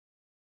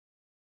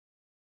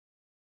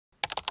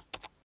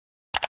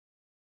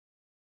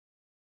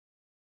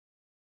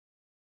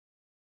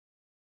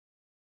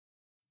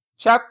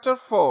Chapter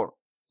 4: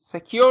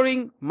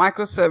 Securing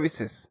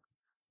Microservices.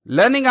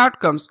 Learning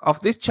outcomes of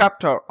this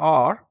chapter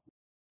are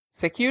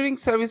securing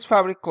Service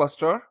Fabric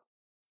cluster,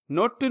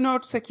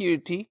 node-to-node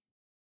security,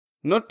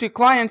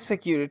 node-to-client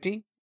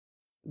security,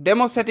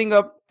 demo setting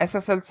up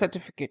SSL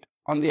certificate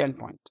on the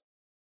endpoint.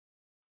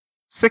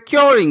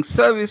 Securing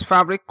Service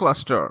Fabric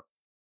cluster.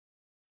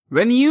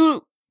 When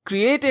you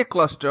create a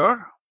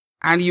cluster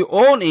and you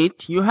own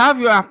it, you have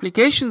your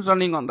applications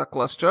running on the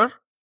cluster,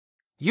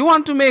 you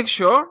want to make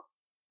sure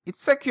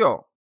it's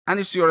secure, and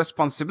it's your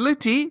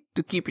responsibility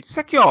to keep it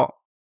secure.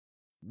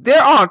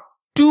 There are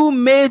two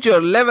major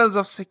levels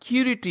of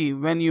security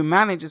when you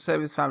manage a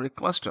Service Fabric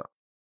cluster.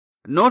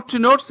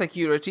 Node-to-node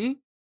security.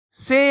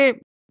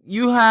 Say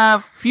you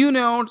have few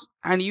nodes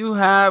and you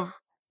have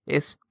a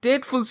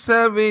stateful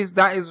service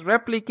that is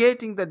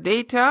replicating the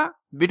data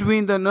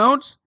between the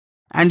nodes,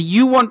 and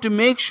you want to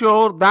make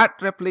sure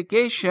that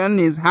replication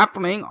is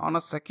happening on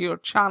a secure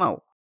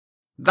channel.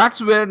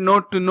 That's where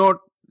node-to-node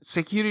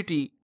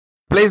security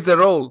plays the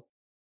role.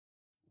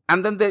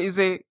 And then there is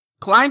a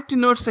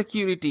client-to-node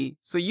security.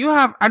 So you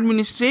have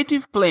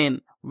administrative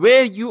plane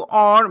where you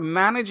are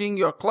managing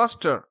your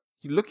cluster.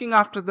 You're looking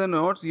after the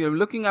nodes, you're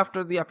looking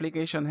after the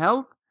application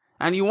health,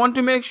 and you want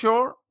to make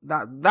sure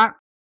that that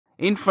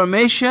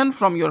information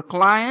from your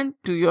client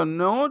to your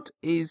node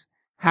is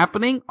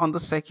happening on the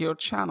secure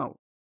channel.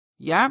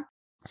 Yeah.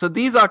 So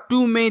these are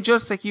two major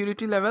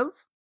security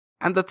levels.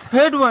 And the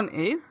third one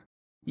is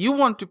you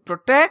want to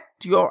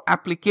protect your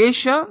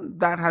application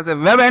that has a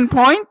web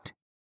endpoint,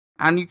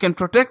 and you can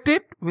protect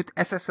it with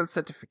SSL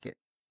certificate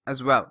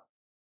as well.